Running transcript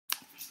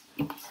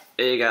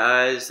Hey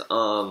guys,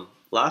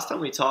 last time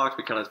we talked,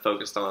 we kind of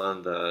focused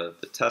on the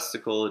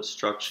testicle, its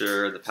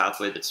structure, the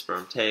pathway that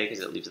sperm take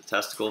as it leaves the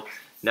testicle.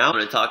 Now I'm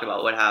going to talk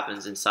about what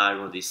happens inside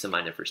one of these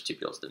seminiferous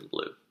tubules in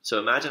blue. So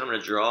imagine I'm going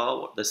to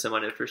draw the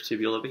seminiferous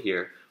tubule over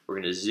here. We're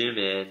going to zoom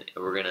in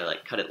and we're going to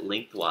cut it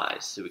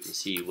lengthwise so we can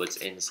see what's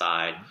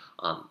inside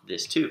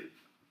this tube.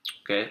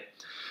 Okay.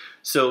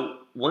 So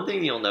one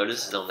thing you'll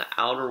notice is on the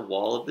outer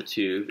wall of the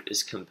tube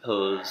is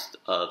composed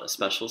of a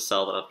special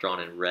cell that I've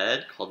drawn in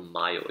red called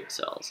myeloid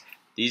cells.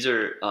 These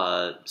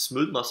are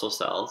smooth muscle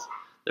cells.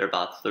 They're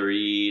about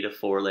 3 to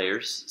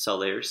 4 cell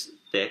layers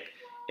thick,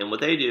 and what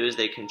they do is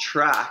they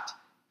contract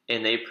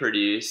and they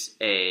produce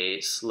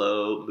a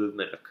slow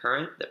movement of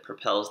current that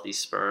propels these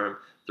sperm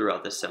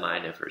throughout the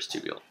seminiferous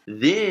tubule.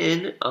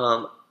 Then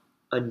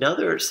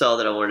another cell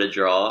that I wanted to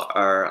draw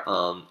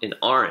are in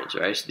orange,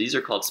 right? So these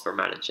are called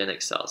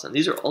spermatogenic cells, and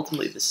these are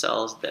ultimately the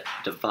cells that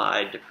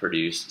divide to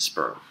produce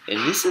sperm.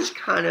 And this is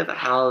kind of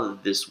how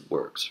this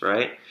works,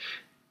 right?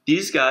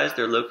 These guys,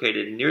 they're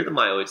located near the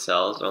myeloid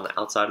cells on the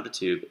outside of the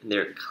tube, and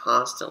they're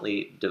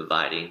constantly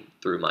dividing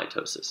through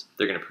mitosis.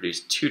 They're going to produce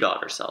 2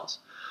 daughter cells.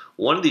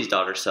 One of these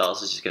daughter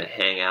cells is just going to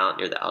hang out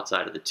near the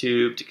outside of the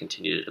tube to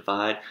continue to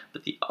divide,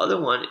 but the other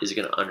one is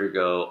going to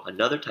undergo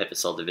another type of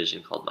cell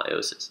division called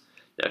meiosis.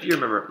 Now, if you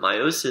remember,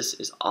 meiosis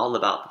is all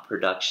about the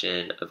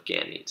production of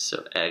gametes,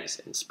 so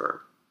eggs and sperm.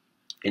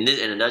 In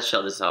a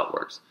nutshell, this is how it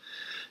works.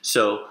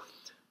 So,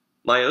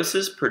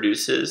 meiosis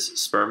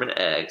produces sperm and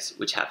eggs,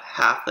 which have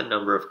half the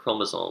number of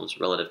chromosomes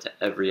relative to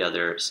every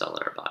other cell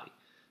in our body.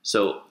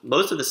 So,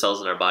 most of the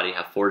cells in our body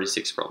have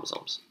 46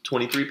 chromosomes,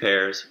 23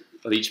 pairs.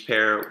 Of each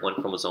pair, 1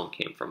 chromosome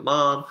came from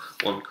mom,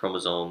 1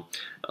 chromosome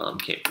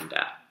came from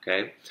dad.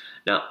 Okay.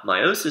 Now,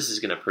 meiosis is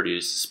going to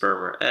produce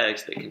sperm or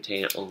eggs that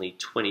contain only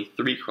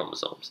 23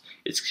 chromosomes.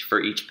 It's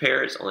for each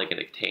pair, it's only going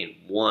to contain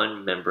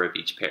 1 member of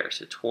each pair,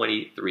 so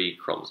 23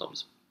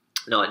 chromosomes.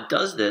 Now, it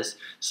does this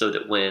so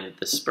that when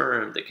the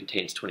sperm that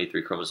contains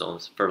 23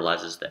 chromosomes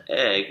fertilizes the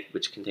egg,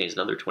 which contains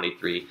another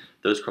 23,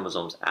 those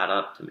chromosomes add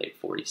up to make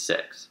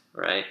 46,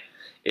 right?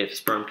 If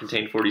sperm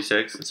contained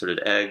 46 and so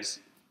did eggs,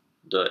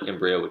 the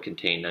embryo would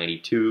contain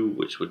 92,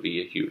 which would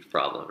be a huge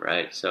problem,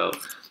 right? So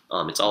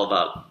it's all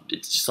about,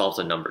 it solves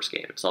a numbers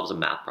game. It solves a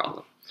math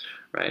problem,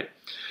 right?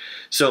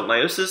 So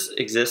meiosis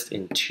exists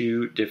in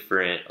 2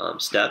 different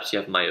steps. You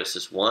have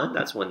meiosis 1,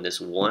 that's when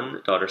this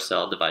 1 daughter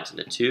cell divides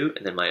into 2,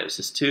 and then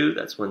meiosis 2,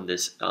 that's when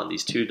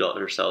these 2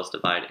 daughter cells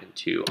divide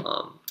into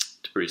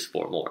to produce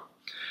 4 more.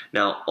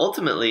 Now,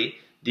 ultimately,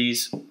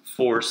 these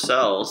 4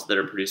 cells that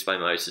are produced by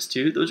meiosis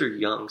 2, those are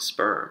young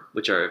sperm,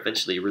 which are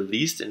eventually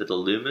released into the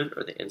lumen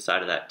or the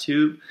inside of that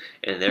tube,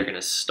 and they're going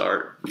to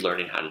start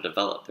learning how to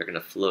develop. They're going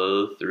to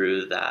flow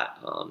through that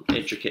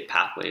intricate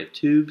pathway of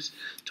tubes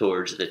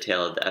towards the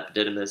tail of the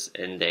epididymis,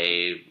 and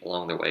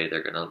along their way,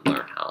 they're going to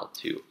learn how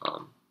to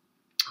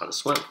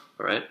swim.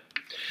 All right.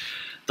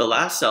 The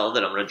last cell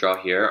that I'm going to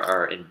draw here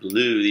are in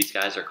blue. These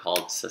guys are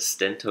called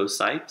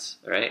cystinocytes,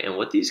 right? And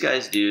what these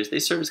guys do is they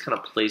serve as kind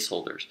of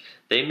placeholders.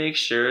 They make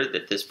sure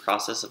that this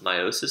process of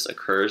meiosis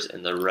occurs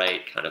in the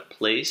right kind of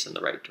place, in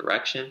the right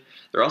direction.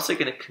 They're also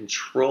going to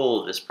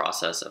control this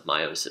process of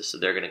meiosis. So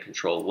they're going to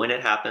control when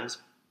it happens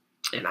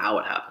and how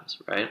it happens,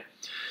 right?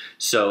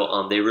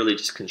 So they really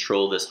just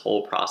control this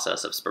whole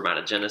process of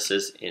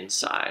spermatogenesis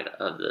inside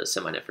of the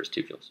seminiferous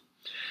tubules.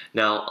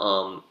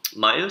 Now,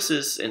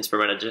 meiosis and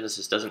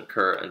spermatogenesis doesn't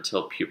occur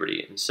until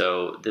puberty, and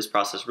so this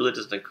process really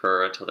doesn't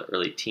occur until the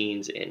early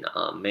teens in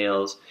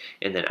males,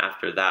 and then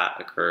after that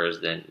occurs,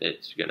 then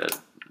it's going to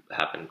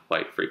happen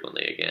quite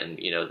frequently again.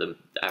 You know, the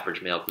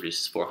average male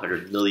produces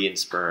 400 million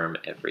sperm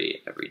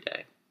every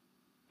day.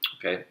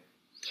 Okay.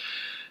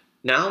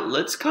 Now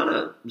let's kind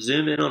of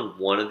zoom in on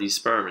one of these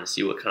sperm and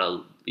see what kind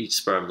of each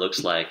sperm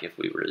looks like if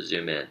we were to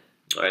zoom in.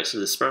 All right, so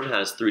the sperm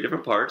has 3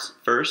 different parts.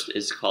 First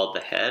is called the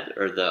head,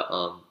 or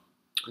the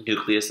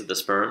nucleus of the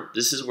sperm.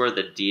 This is where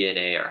the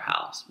DNA are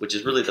housed, which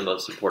is really the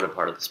most important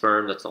part of the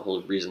sperm. That's the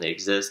whole reason they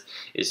exist,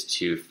 is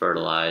to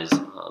fertilize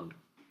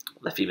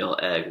the female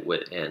egg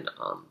and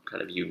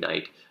kind of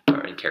unite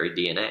and carry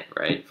DNA,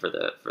 right, for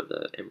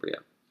the embryo.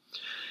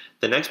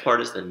 The next part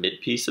is the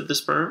midpiece of the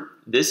sperm.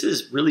 This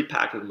is really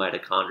packed with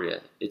mitochondria.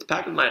 It's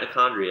packed with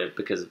mitochondria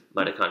because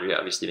mitochondria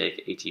obviously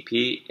make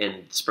ATP,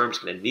 and the sperm's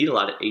going to need a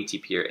lot of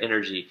ATP or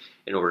energy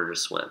in order to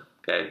swim.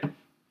 Okay,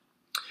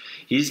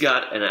 he's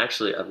got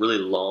actually a really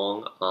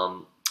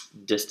long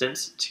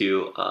distance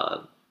to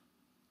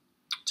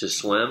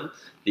swim.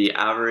 The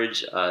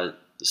average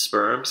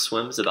sperm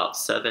swims about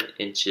 7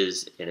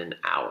 inches in an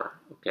hour.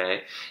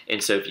 Okay,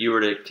 and so if you were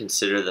to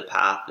consider the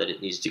path that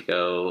it needs to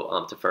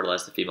go to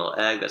fertilize the female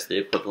egg, that's the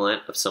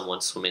equivalent of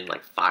someone swimming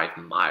like 5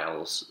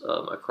 miles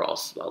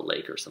across a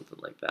lake or something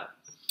like that.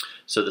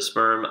 So the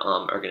sperm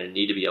are going to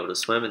need to be able to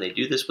swim, and they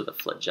do this with a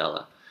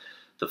flagella.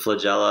 The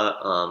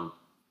flagella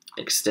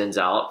extends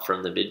out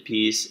from the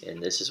midpiece,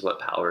 and this is what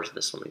powers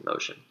the swimming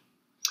motion.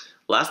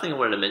 Last thing I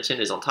wanted to mention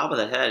is on top of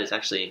the head is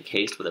actually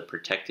encased with a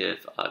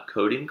protective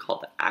coating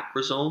called the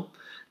acrosome.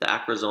 The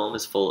acrosome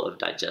is full of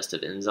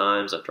digestive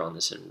enzymes. I've drawn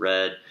this in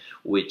red,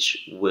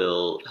 which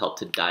will help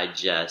to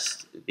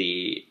digest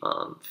the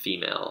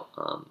female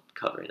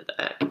covering of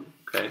the egg.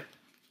 Okay.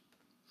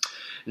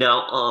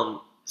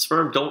 Now,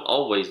 sperm don't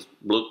always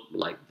look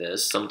like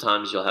this.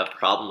 Sometimes you'll have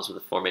problems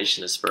with the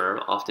formation of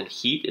sperm. Often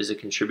heat is a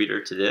contributor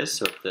to this.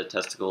 So if the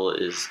testicle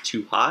is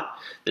too hot,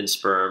 then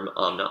sperm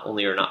not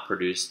only are not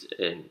produced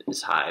in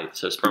as high,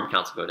 so sperm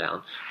counts will go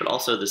down, but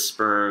also the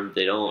sperm,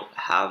 they don't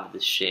have the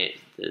shape,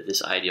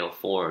 this ideal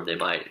form. They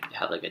might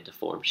have like a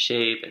deformed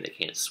shape and they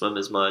can't swim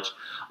as much.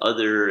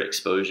 Other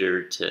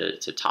exposure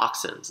to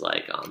toxins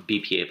like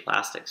BPA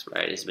plastics,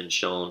 right, has been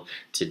shown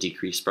to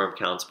decrease sperm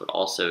counts, but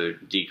also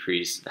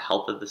decrease the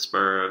health of the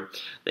sperm.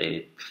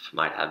 They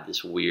might have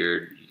this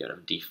weird,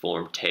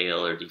 deformed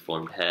tail or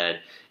deformed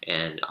head,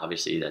 and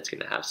obviously that's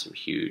going to have some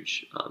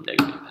huge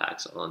negative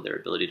impacts on their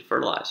ability to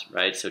fertilize,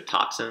 right? So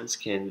toxins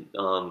can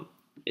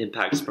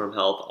impact sperm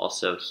health.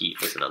 Also, heat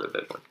is another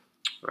big one,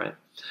 right?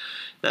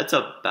 That's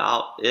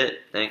about it.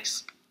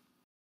 Thanks.